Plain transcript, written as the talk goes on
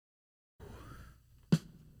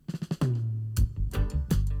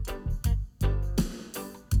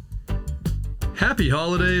Happy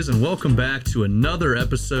holidays and welcome back to another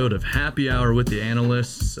episode of Happy Hour with the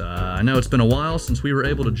Analysts. I know it's been a while since we were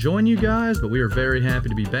able to join you guys, but we are very happy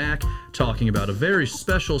to be back talking about a very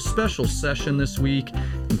special session this week.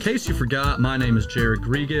 In case you forgot, my name is Jared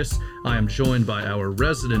Grigas. I am joined by our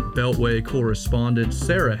resident Beltway correspondent,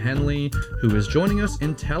 Sara Henley, who is joining us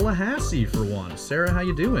in Tallahassee for once. Sara, how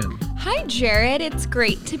you doing? Hi, Jared. It's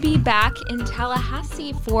great to be back in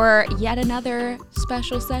Tallahassee for yet another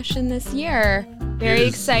special session this year. Very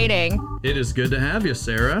exciting. It is good to have you,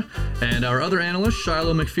 Sara. And our other analyst,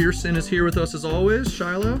 Shiloh McPherson, is here with us as always.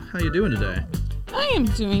 Shiloh, how you doing today? I am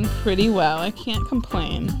doing pretty well. I can't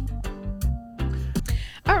complain.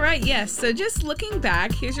 All right, yes. So just looking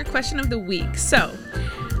back, here's your question of the week. So,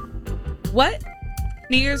 what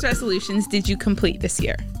New Year's resolutions did you complete this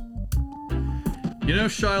year? You know,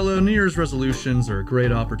 Shiloh, New Year's resolutions are a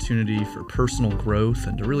great opportunity for personal growth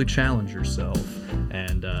and to really challenge yourself.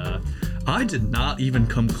 And I did not even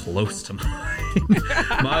come close to mine.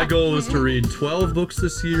 My goal was to read 12 books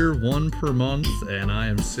this year, one per month, and I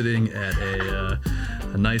am sitting at a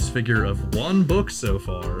nice figure of one book so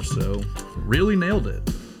far, so really nailed it.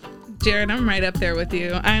 Jared, I'm right up there with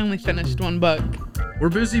you. I only finished one book. We're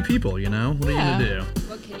busy people, you know? What are you gonna do?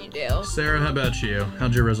 What can you do? Sara, how about you?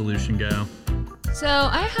 How'd your resolution go? So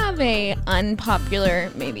I have a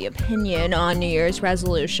unpopular, maybe, opinion on New Year's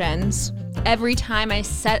resolutions. Every time I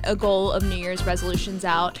set a goal of New Year's resolutions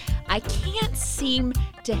out, I can't seem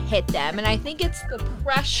to hit them. And I think it's the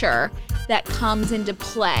pressure that comes into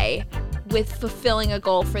play with fulfilling a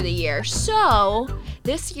goal for the year. So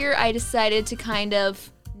this year I decided to kind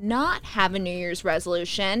of not have a New Year's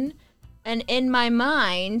resolution, and in my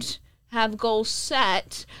mind have goals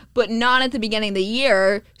set, but not at the beginning of the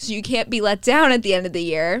year, so you can't be let down at the end of the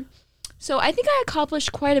year. So I think I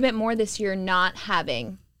accomplished quite a bit more this year not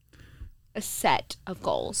having a set of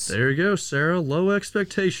goals. There you go, Sara. Low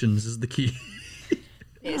expectations is the key.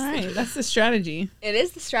 All right, that's the strategy. It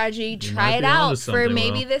is the strategy. Try it out for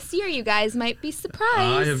maybe this year. You guys might be surprised.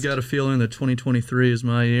 I have got a feeling that 2023 is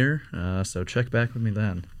my year, so check back with me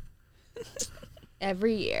then.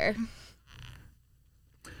 Every year.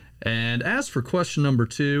 And as for question number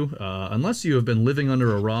 2, unless you have been living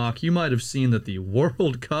under a rock, you might have seen that the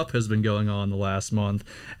World Cup has been going on the last month,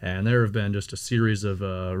 and there have been just a series of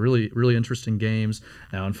really interesting games.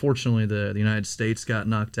 Now, unfortunately, the United States got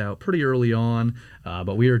knocked out pretty early on,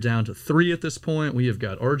 but we are down to 3 at this point. We have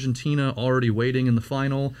got Argentina already waiting in the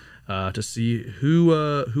final to see who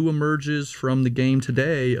emerges from the game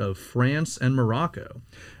today of France and Morocco.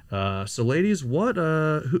 So, ladies,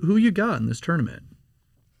 who you got in this tournament?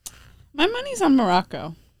 My money's on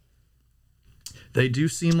Morocco. They do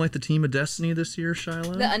seem like the team of destiny this year,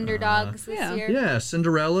 Shiloh. The underdogs this year. Yeah,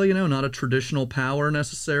 Cinderella, not a traditional power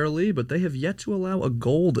necessarily, but they have yet to allow a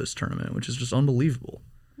goal this tournament, which is just unbelievable.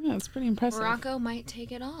 Yeah, it's pretty impressive. Morocco might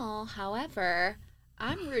take it all. However,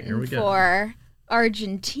 I'm rooting for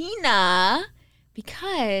Argentina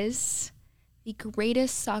because the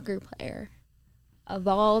greatest soccer player of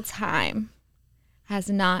all time has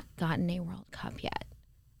not gotten a World Cup yet.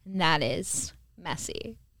 And that is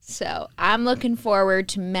Messi. So I'm looking forward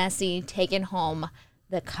to Messi taking home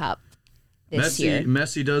the cup this year.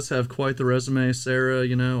 Messi does have quite the resume, Sara.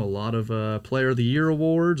 A lot of Player of the Year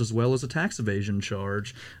awards as well as a tax evasion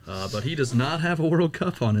charge. But he does not have a World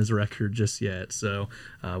Cup on his record just yet. So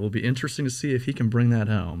it will be interesting to see if he can bring that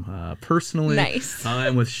home. Personally, nice.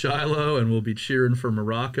 I'm with Shiloh, and we'll be cheering for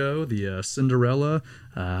Morocco, the Cinderella,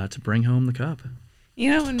 to bring home the cup.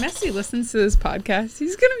 When Messi listens to this podcast,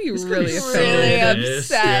 he's going to be really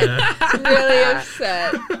upset. Really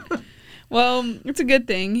upset. Well, it's a good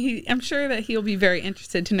thing. I'm sure that he'll be very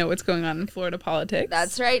interested to know what's going on in Florida politics.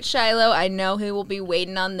 That's right, Shiloh. I know he will be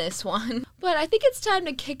waiting on this one. But I think it's time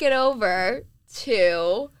to kick it over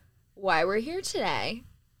to why we're here today.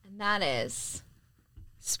 And that is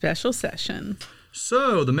Special Session.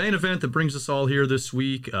 So, the main event that brings us all here this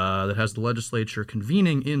week that has the legislature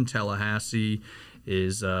convening in Tallahassee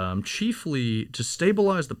is chiefly to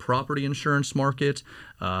stabilize the property insurance market,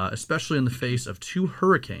 especially in the face of 2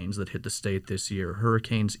 hurricanes that hit the state this year,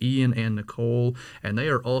 Hurricanes Ian and Nicole, and they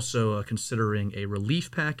are also considering a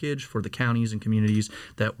relief package for the counties and communities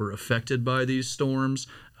that were affected by these storms.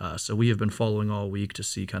 So we have been following all week to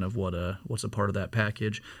see kind of what's a part of that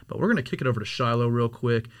package. But we're going to kick it over to Shiloh real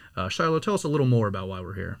quick. Shiloh, tell us a little more about why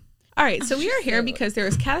we're here. All right, so we are here because there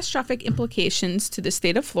is catastrophic implications to the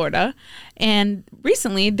state of Florida, and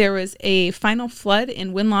recently there was a final flood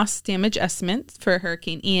and wind loss damage estimate for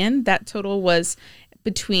Hurricane Ian. That total was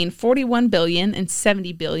between $41 billion and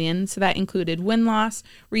 $70 billion. So that included wind loss,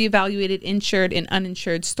 reevaluated insured and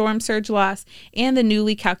uninsured storm surge loss, and the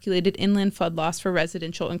newly calculated inland flood loss for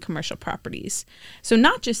residential and commercial properties. So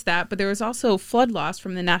not just that, but there was also flood loss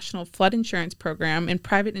from the National Flood Insurance Program and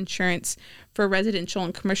private insurance for residential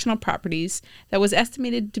and commercial properties that was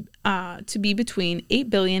estimated to be between $8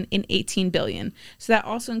 billion and $18 billion. So that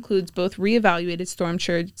also includes both reevaluated storm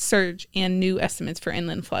surge and new estimates for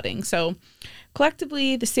inland flooding. So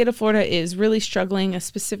collectively, the state of Florida is really struggling,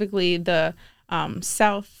 specifically the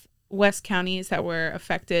southwest counties that were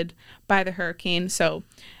affected by the hurricane. So,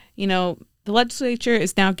 the legislature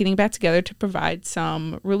is now getting back together to provide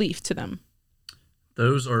some relief to them.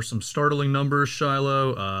 Those are some startling numbers,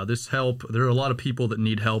 Shiloh. There are a lot of people that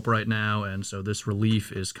need help right now, and so this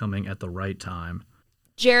relief is coming at the right time.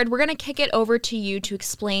 Jared, we're going to kick it over to you to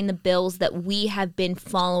explain the bills that we have been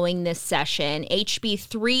following this session. HB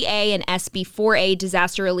 3A and SB 4A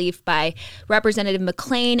disaster relief by Representative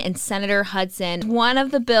McClain and Senator Hudson. One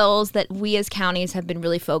of the bills that we as counties have been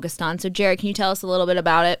really focused on. So, Jared, can you tell us a little bit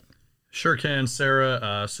about it? Sure can,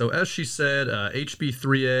 Sarah. So as she said, HB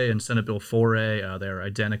 3A and Senate Bill 4A, they are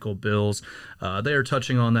identical bills. They are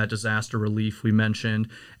touching on that disaster relief we mentioned,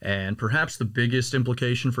 and perhaps the biggest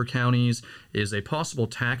implication for counties is a possible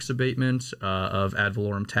tax abatement of ad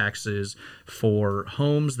valorem taxes for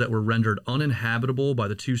homes that were rendered uninhabitable by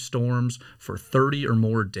the two storms for 30 or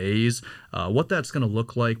more days. What that's going to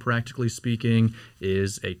look like, practically speaking,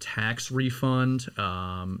 is a tax refund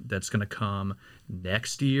that's going to come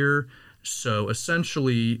next year. So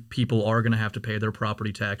essentially, people are going to have to pay their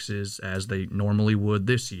property taxes as they normally would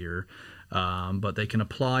this year, but they can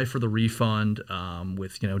apply for the refund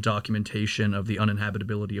with documentation of the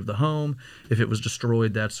uninhabitability of the home, if it was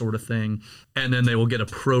destroyed, that sort of thing, and then they will get a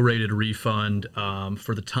prorated refund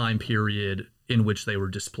for the time period in which they were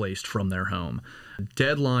displaced from their home.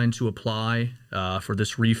 Deadline to apply for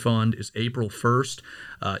this refund is April 1st,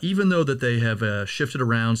 even though that they have shifted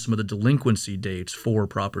around some of the delinquency dates for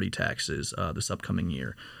property taxes this upcoming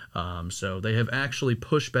year. So they have actually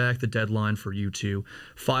pushed back the deadline for you to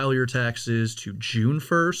file your taxes to June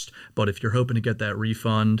 1st, but if you're hoping to get that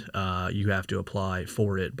refund, you have to apply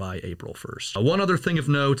for it by April 1st. One other thing of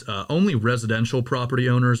note, only residential property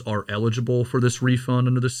owners are eligible for this refund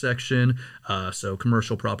under this section, so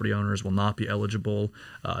commercial property owners will not be eligible.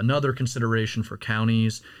 Another consideration for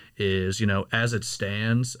counties is, as it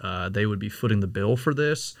stands, they would be footing the bill for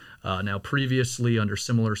this. Now, previously, under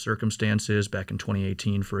similar circumstances, back in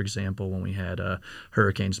 2018, for example, when we had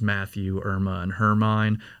Hurricanes Matthew, Irma, and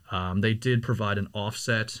Hermine, they did provide an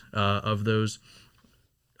offset of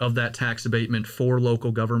that tax abatement for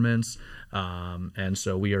local governments. And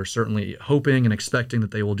so we are certainly hoping and expecting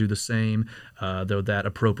that they will do the same, though that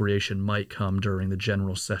appropriation might come during the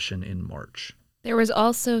general session in March. There was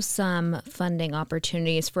also some funding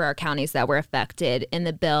opportunities for our counties that were affected in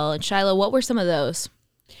the bill. And Shiloh, what were some of those?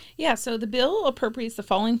 Yeah, so the bill appropriates the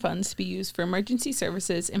following funds to be used for emergency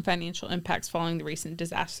services and financial impacts following the recent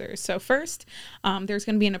disasters. So first, there's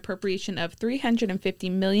going to be an appropriation of $350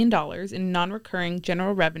 million in non-recurring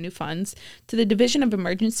general revenue funds to the Division of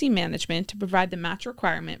Emergency Management to provide the match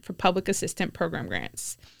requirement for public assistance program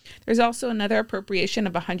grants. There's also another appropriation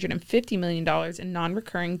of $150 million in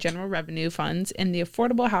non-recurring general revenue funds in the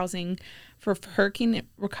Affordable Housing for Hurricane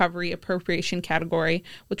Recovery Appropriation category,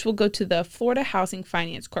 which will go to the Florida Housing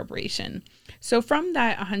Finance Corporation. So from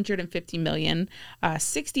that $150 million,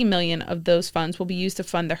 $60 million of those funds will be used to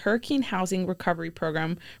fund the Hurricane Housing Recovery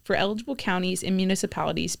Program for eligible counties and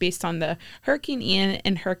municipalities based on the Hurricane Ian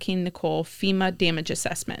and Hurricane Nicole FEMA damage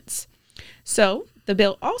assessments. So the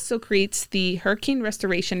bill also creates the Hurricane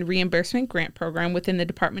Restoration Reimbursement Grant Program within the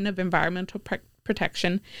Department of Environmental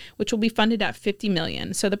Protection, which will be funded at $50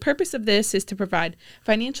 million. So the purpose of this is to provide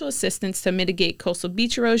financial assistance to mitigate coastal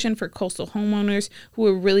beach erosion for coastal homeowners who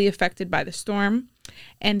were really affected by the storm.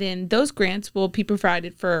 And then those grants will be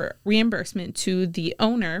provided for reimbursement to the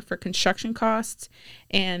owner for construction costs,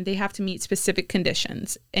 and they have to meet specific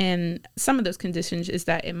conditions. And some of those conditions is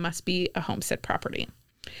that it must be a homestead property.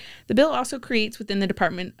 The bill also creates within the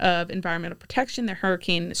Department of Environmental Protection the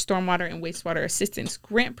Hurricane Stormwater and Wastewater Assistance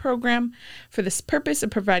Grant Program for the purpose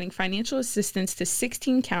of providing financial assistance to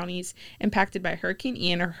 16 counties impacted by Hurricane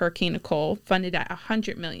Ian or Hurricane Nicole, funded at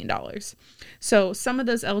 $100 million. So some of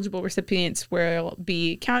those eligible recipients will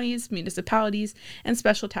be counties, municipalities, and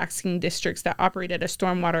special taxing districts that operate at a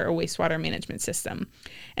stormwater or wastewater management system.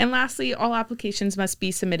 And lastly, all applications must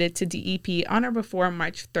be submitted to DEP on or before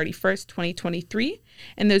March 31st, 2023,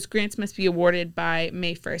 and those grants must be awarded by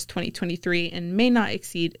May 1st, 2023, and may not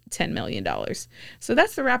exceed $10 million. So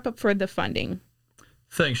that's the wrap up for the funding.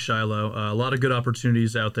 Thanks, Shiloh. A lot of good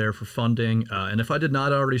opportunities out there for funding. And if I did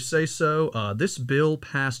not already say so, this bill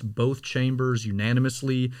passed both chambers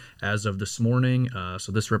unanimously as of this morning.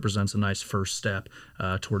 So this represents a nice first step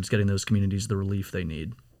towards getting those communities the relief they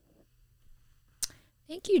need.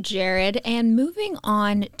 Thank you, Jared. And moving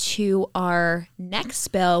on to our next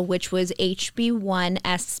bill, which was HB1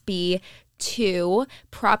 SB 2,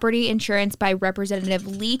 Property Insurance by Representative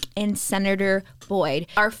Leake and Senator Boyd.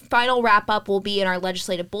 Our final wrap-up will be in our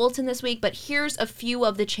legislative bulletin this week, but here's a few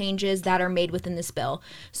of the changes that are made within this bill.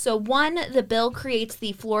 So one, the bill creates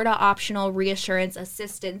the Florida Optional Reassurance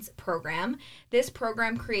Assistance Program. This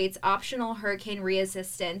program creates optional hurricane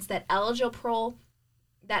reassistance that eligible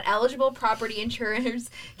property insurers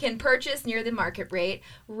can purchase near the market rate.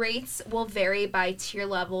 Rates will vary by tier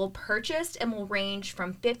level purchased and will range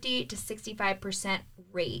from 50 to 65%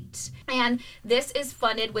 rate. And this is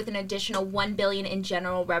funded with an additional $1 billion in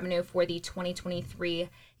general revenue for the 2023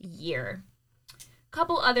 year.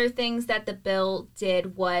 Couple other things that the bill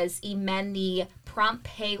did was amend the prompt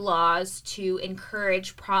pay laws to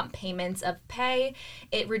encourage prompt payments of pay.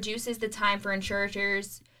 It reduces the time for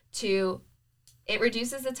insurers to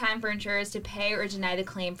pay or deny the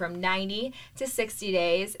claim from 90 to 60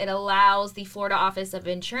 days. It allows the Florida Office of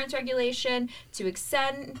Insurance Regulation to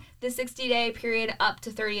extend the 60-day period up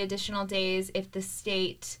to 30 additional days if the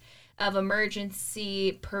state of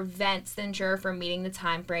emergency prevents the insurer from meeting the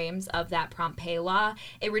time frames of that prompt pay law.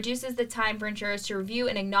 It reduces the time for insurers to review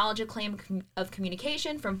and acknowledge a claim of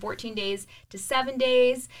communication from 14 days to 7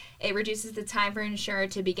 days. It reduces the time for an insurer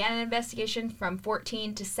to begin an investigation from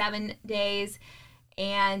 14 to 7 days.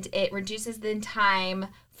 And it reduces the time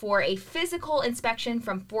for a physical inspection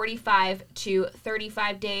from 45 to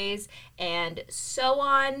 35 days, and so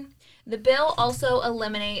on. The bill also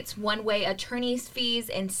eliminates one-way attorney's fees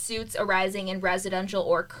in suits arising in residential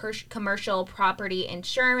or commercial property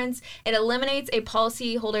insurance. It eliminates a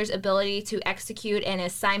policyholder's ability to execute an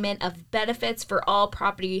assignment of benefits for all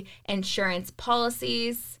property insurance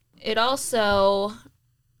policies. It also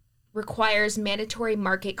requires mandatory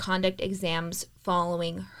market conduct exams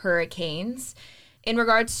following hurricanes. In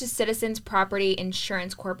regards to Citizens Property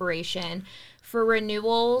Insurance Corporation, for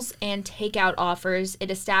renewals and takeout offers,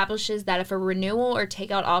 it establishes that if a renewal or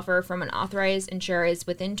takeout offer from an authorized insurer is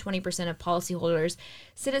within 20% of policyholders'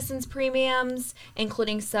 Citizens premiums,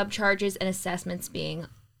 including subcharges and assessments being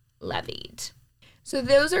levied. So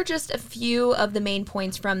those are just a few of the main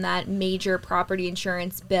points from that major property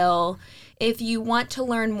insurance bill. If you want to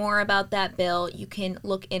learn more about that bill, you can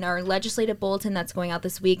look in our legislative bulletin that's going out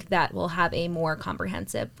this week that will have a more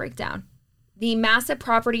comprehensive breakdown. The massive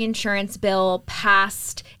property insurance bill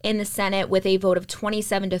passed in the Senate with a vote of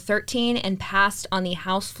 27-13 and passed on the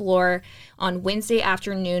House floor on Wednesday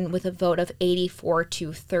afternoon with a vote of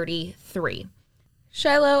 84-33.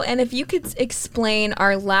 Shiloh, and if you could explain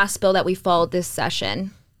our last bill that we followed this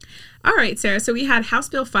session. All right, Sarah. So we had House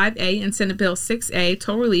Bill 5A and Senate Bill 6A,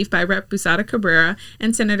 Toll Relief by Rep. Busada Cabrera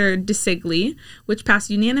and Senator DeSigli, which passed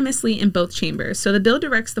unanimously in both chambers. So the bill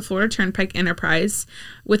directs the Florida Turnpike Enterprise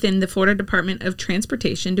within the Florida Department of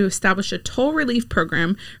Transportation to establish a toll relief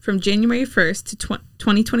program from January 1st to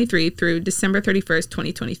 2023 through December 31st,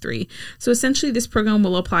 2023. So essentially, this program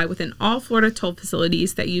will apply within all Florida toll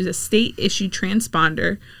facilities that use a state-issued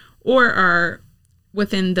transponder or are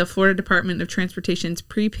within the Florida Department of Transportation's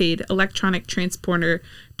prepaid electronic transporter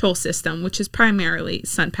toll system, which is primarily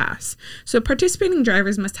SunPass. So participating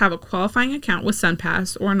drivers must have a qualifying account with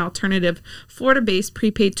SunPass or an alternative Florida-based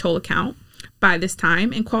prepaid toll account by this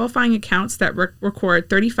time, and qualifying accounts that record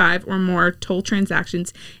 35 or more toll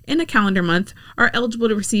transactions in a calendar month are eligible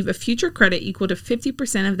to receive a future credit equal to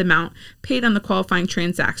 50% of the amount paid on the qualifying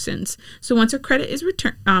transactions. So once a credit is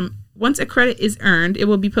earned, it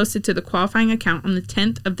will be posted to the qualifying account on the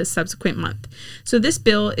 10th of the subsequent month. So this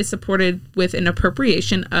bill is supported with an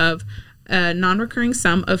appropriation of a non-recurring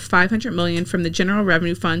sum of $500 million from the General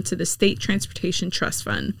Revenue Fund to the State Transportation Trust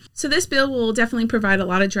Fund. So this bill will definitely provide a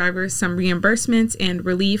lot of drivers some reimbursements and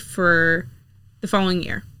relief for the following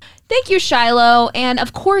year. Thank you, Shiloh. And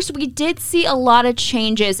of course, we did see a lot of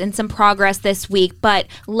changes and some progress this week, but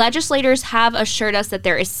legislators have assured us that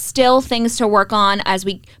there is still things to work on as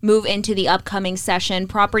we move into the upcoming session.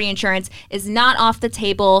 Property insurance is not off the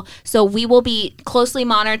table, so we will be closely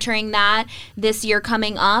monitoring that this year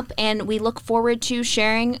coming up, and we look forward to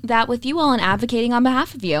sharing that with you all and advocating on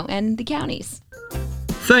behalf of you and the counties.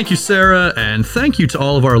 Thank you, Sarah, and thank you to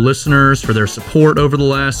all of our listeners for their support over the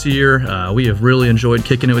last year. We have really enjoyed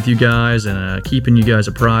kicking it with you guys and keeping you guys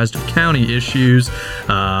apprised of county issues.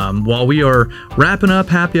 While we are wrapping up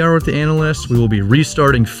Happy Hour with the Analysts, we will be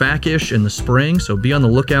restarting Fact-ish in the spring, so be on the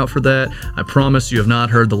lookout for that. I promise you have not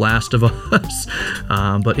heard the last of us.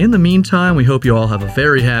 But in the meantime, we hope you all have a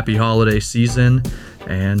very happy holiday season,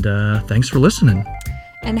 and thanks for listening.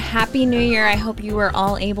 And Happy New Year. I hope you were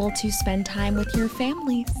all able to spend time with your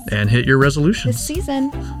families And hit your resolutions this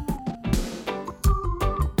season.